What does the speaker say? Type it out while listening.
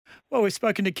Well, we've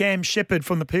spoken to Cam Shepherd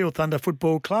from the Peel Thunder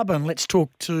Football Club, and let's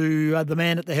talk to the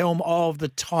man at the helm of the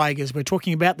Tigers. We're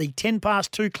talking about the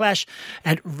 2 clash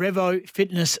at Revo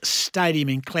Fitness Stadium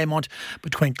in Claremont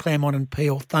between Claremont and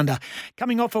Peel Thunder.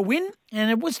 Coming off a win,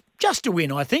 and it was just a win,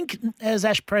 I think, as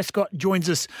Ash Prescott joins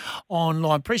us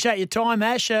online. Appreciate your time,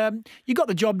 Ash. You got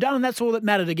the job done, and that's all that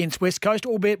mattered against West Coast,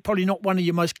 albeit probably not one of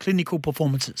your most clinical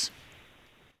performances.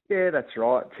 Yeah, that's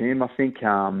right, Tim. I think,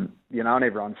 and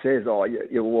everyone says,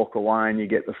 you walk away and you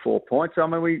get the 4 points. I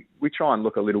mean, we try and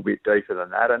look a little bit deeper than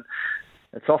that. And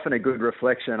it's often a good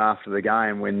reflection after the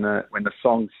game when the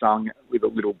song's sung with a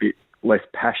little bit less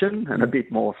passion and a bit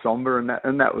more sombre,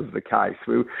 and that was the case.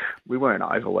 We weren't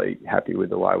overly happy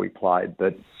with the way we played.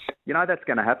 But, that's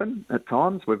going to happen at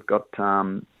times. We've got...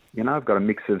 I've got a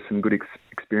mix of some good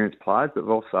experienced players, but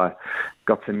we've also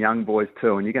got some young boys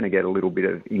too, and you're going to get a little bit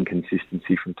of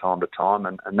inconsistency from time to time,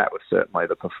 and that was certainly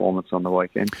the performance on the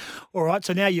weekend. All right,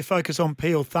 so now you focus on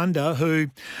Peel Thunder, who,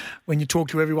 when you talk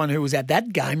to everyone who was at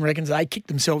that game, reckons they kicked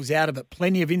themselves out of it.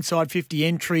 Plenty of inside 50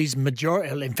 entries,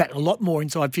 in fact, a lot more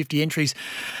inside 50 entries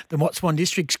than what Swan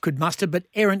Districts could muster, but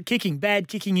errant kicking. Bad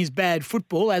kicking is bad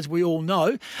football, as we all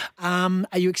know. Are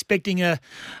you expecting a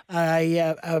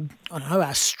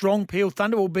strong Peel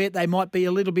Thunder, albeit they might be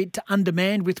a little bit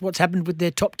undermanned with what's happened with their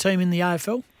top team in the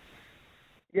AFL?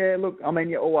 Yeah, look, I mean,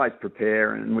 you always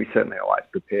prepare, and we certainly always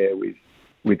prepare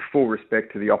with full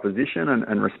respect to the opposition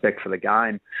and respect for the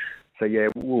game. So, yeah,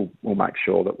 we'll make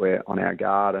sure that we're on our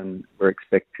guard, and we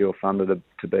expect Peel Thunder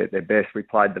to be at their best. We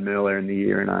played them earlier in the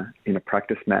year in a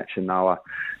practice match, and they were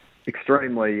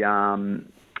extremely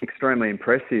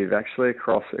impressive, actually,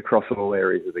 across all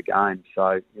areas of the game.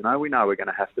 So, we know we're going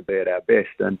to have to be at our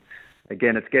best. And,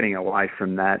 again, it's getting away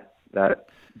from that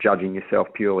judging yourself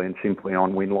purely and simply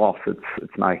on win-loss.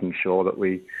 It's making sure that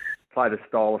we play the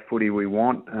style of footy we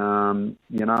want, and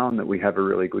that we have a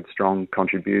really good, strong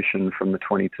contribution from the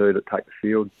 22 that take the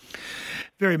field.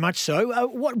 Very much so.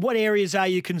 What areas are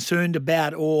you concerned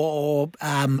about, or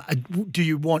do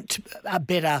you want a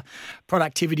better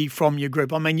productivity from your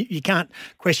group? I mean, you can't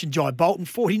question Jai Bolton,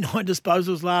 49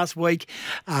 disposals last week.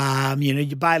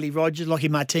 Your Bailey Rogers, Lockie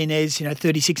Martinez,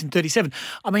 36 and 37.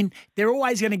 I mean, they're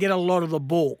always going to get a lot of the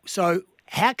ball. So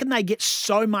how can they get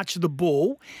so much of the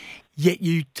ball, yet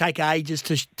you take ages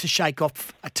to shake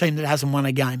off a team that hasn't won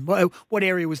a game? What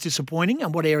area was disappointing,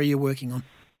 and what area are you working on?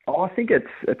 I think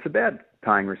it's about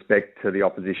paying respect to the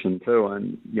opposition too.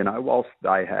 And, whilst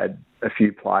they had a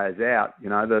few players out,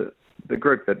 the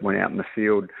group that went out in the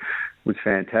field was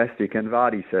fantastic. And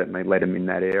Vardy certainly led them in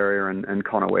that area. And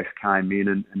Connor West came in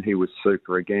and he was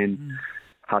super again.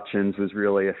 Hutchins was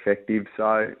really effective.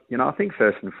 So, I think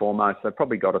first and foremost, they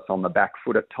probably got us on the back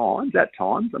foot at times.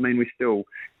 I mean, we still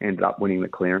ended up winning the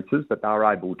clearances, but they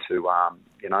were able to,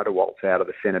 to waltz out of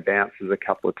the centre bounces a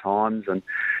couple of times and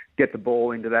get the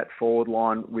ball into that forward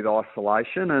line with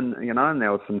isolation. And, and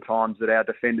there were some times that our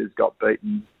defenders got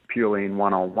beaten purely in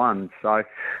one-on-one. So,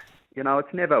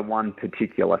 it's never one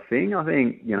particular thing. I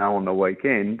think, on the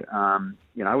weekend,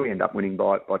 we end up winning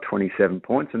by 27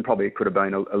 points, and probably it could have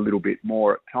been a little bit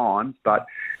more at times, but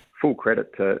full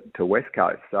credit to West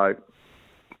Coast. So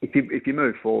if you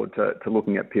move forward to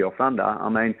looking at Peel Thunder, I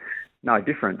mean, no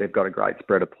different. They've got a great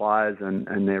spread of players,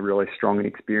 and they're really strong and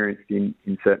experienced in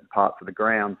certain parts of the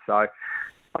ground. So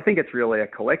I think it's really a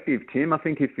collective, Tim. I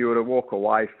think if you were to walk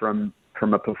away from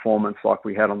a performance like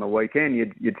we had on the weekend,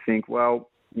 you'd think, well,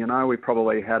 we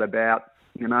probably had about,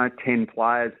 10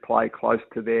 players play close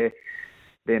to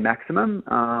their maximum.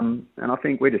 And I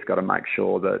think we just got to make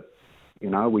sure that,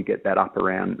 we get that up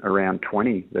around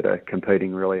 20 that are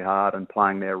competing really hard and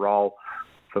playing their role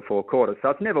for 4 quarters. So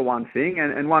it's never one thing.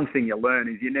 And one thing you learn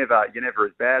is you're never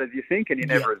as bad as you think, and you're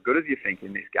never as good as you think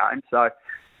in this game. So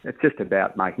it's just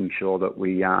about making sure that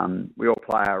we all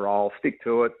play our role, stick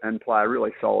to it, and play a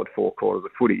really solid 4 quarters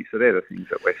of footy. So they're the things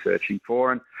that we're searching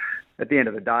for. And at the end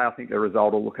of the day, I think the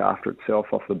result will look after itself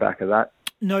off the back of that.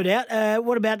 No doubt.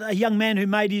 What about a young man who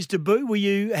made his debut? Were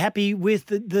you happy with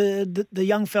the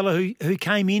young fella who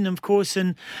came in, of course,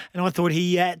 and I thought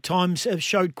he at times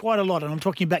showed quite a lot. And I'm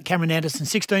talking about Cameron Anderson,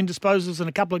 16 disposals and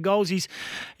a couple of goals. He's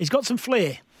got some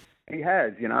flair. He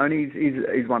has, and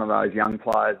he's one of those young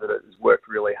players that has worked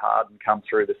really hard and come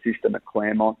through the system at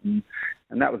Claremont, and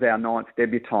that was our 9th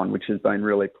debutant, which has been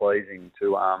really pleasing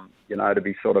to to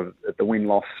be sort of at the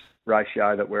win-loss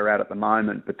ratio that we're at the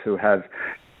moment, but to have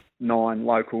 9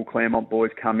 local Claremont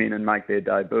boys come in and make their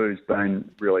debuts been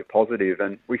really positive.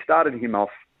 And we started him off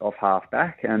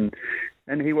half-back, and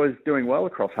he was doing well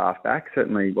across half-back.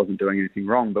 Certainly he wasn't doing anything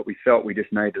wrong, but we felt we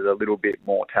just needed a little bit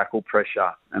more tackle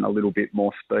pressure and a little bit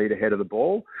more speed ahead of the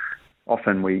ball.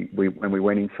 often we when we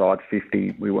went inside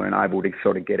 50, we weren't able to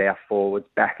sort of get our forwards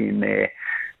back in there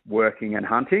working and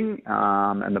hunting,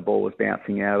 and the ball was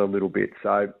bouncing out a little bit.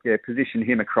 So, yeah, positioned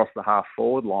him across the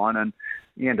half-forward line, and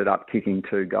he ended up kicking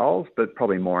 2 goals, but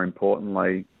probably more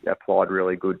importantly, applied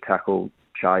really good tackle,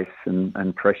 chase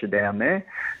and pressure down there,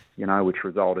 which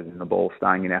resulted in the ball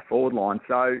staying in our forward line.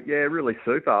 So, yeah, really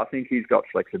super. I think he's got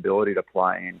flexibility to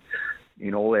play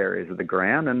in all areas of the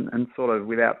ground, and sort of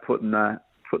without putting a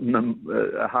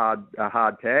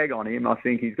hard tag on him, I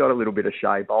think he's got a little bit of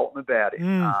Shea Bolton about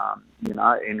him,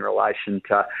 in relation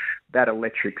to that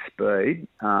electric speed,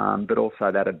 but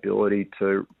also that ability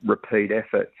to repeat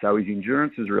effort. So his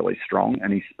endurance is really strong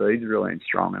and his speed's really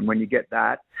strong. And when you get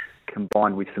that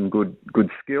combined with some good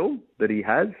skill that he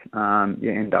has,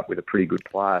 you end up with a pretty good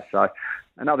player. So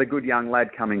another good young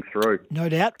lad coming through. No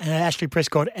doubt. Ashley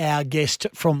Prescott, our guest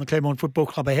from the Claremont Football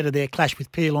Club, ahead of their clash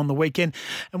with Peel on the weekend.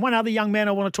 And one other young man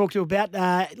I want to talk to you about,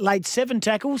 laid 7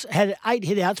 tackles, had 8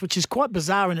 hit-outs, which is quite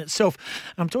bizarre in itself.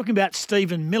 I'm talking about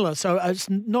Stephen Miller. So it's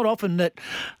not often that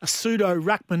a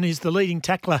pseudo-ruckman is the leading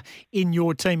tackler in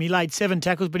your team. He laid 7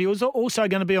 tackles, but he was also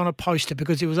going to be on a poster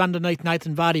because he was underneath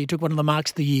Nathan Vardy, who took one of the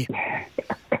marks of the year.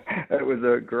 It was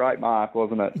a great mark,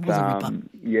 wasn't it?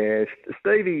 Yeah,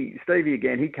 Stevie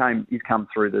again. He's come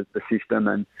through the system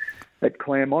and at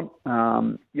Claremont,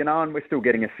 and we're still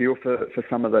getting a feel for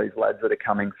some of these lads that are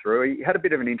coming through. He had a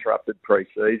bit of an interrupted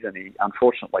pre-season. He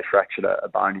unfortunately fractured a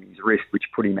bone in his wrist, which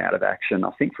put him out of action,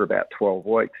 I think, for about 12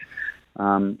 weeks.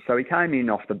 So he came in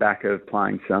off the back of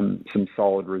playing some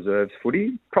solid reserves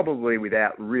footy, probably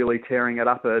without really tearing it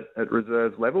up at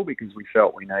reserves level, because we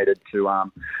felt we needed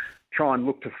to try and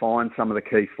look to find some of the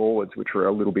key forwards, which we're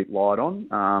a little bit light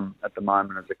on at the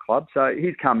moment as a club. So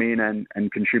he's come in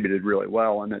and contributed really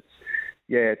well, and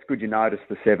it's good you notice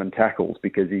the 7 tackles,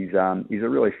 because he's a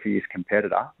really fierce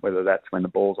competitor, whether that's when the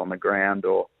ball's on the ground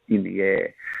or in the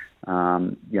air.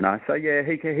 So yeah,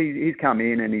 he's come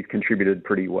in and he's contributed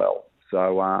pretty well.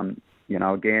 So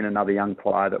again, another young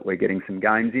player that we're getting some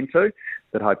games into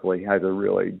that hopefully has a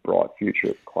really bright future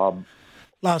at the club.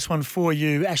 Last one for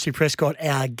you, Ashley Prescott,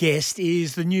 our guest,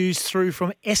 is the news through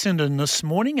from Essendon this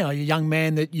morning, a young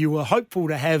man that you were hopeful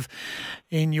to have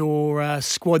in your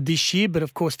squad this year, but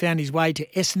of course found his way to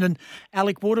Essendon.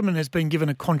 Alec Waterman has been given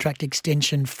a contract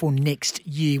extension for next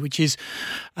year, which is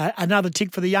another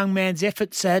tick for the young man's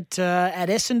efforts at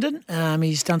Essendon.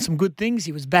 He's done some good things.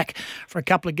 He was back for a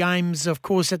couple of games, of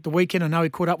course, at the weekend. I know he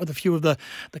caught up with a few of the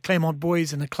Claremont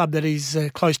boys and a club that is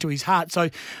close to his heart.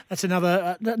 So that's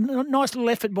another nice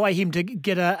little effort by him to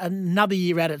get another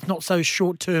year at it. It's not so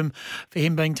short term for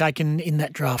him being taken in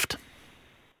that draft.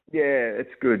 Yeah,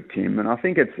 it's good, Tim, and I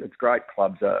think it's great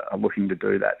clubs are looking to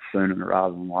do that sooner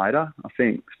rather than later. I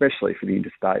think especially for the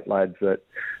interstate lads that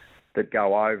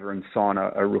go over and sign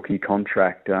a rookie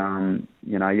contract,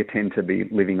 you tend to be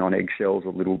living on eggshells a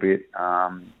little bit,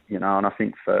 and I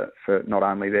think for not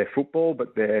only their football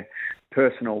but their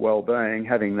personal well-being,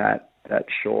 having that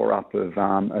shore up of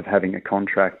having a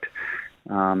contract,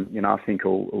 I think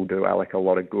will do Alec a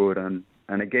lot of good. And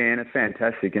again, it's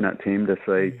fantastic, isn't it, Tim, to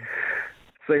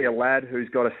see a lad who's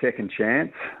got a second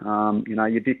chance.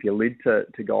 You dip your lid to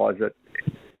guys that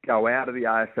go out of the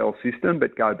AFL system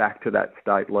but go back to that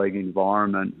state league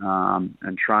environment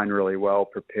and train really well,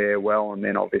 prepare well, and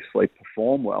then obviously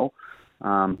perform well.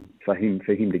 For him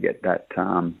to get that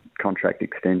contract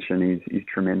extension is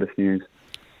tremendous news.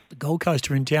 The Gold Coast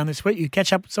are in town this week. You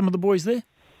catch up with some of the boys there?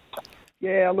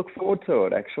 Yeah, I look forward to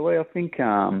it, actually. I think these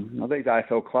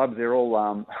AFL clubs, they're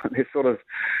all they're sort of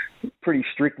pretty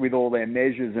strict with all their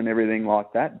measures and everything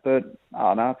like that. But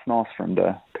it's nice for them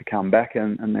to come back,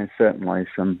 and there's certainly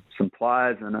some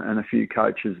players and a few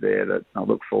coaches there that I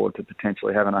look forward to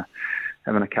potentially having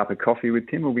a cup of coffee with.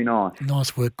 Tim will be nice.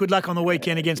 Nice work. Good luck on the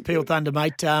weekend against Peel Thunder,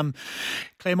 mate.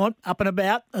 Claremont up and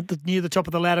about near the top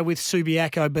of the ladder with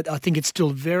Subiaco, but I think it's still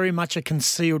very much a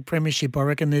concealed premiership. I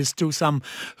reckon there's still some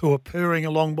who are purring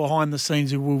along behind the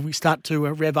scenes who will start to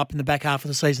rev up in the back half of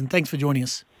the season. Thanks for joining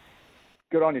us.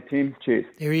 Good on you, Tim. Cheers.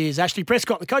 There he is, Ashley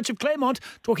Prescott, the coach of Claremont,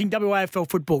 talking WAFL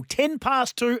football.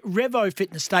 2:10 Revo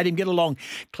Fitness Stadium. Get along,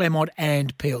 Claremont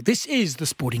and Peel. This is the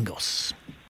Sporting Goss.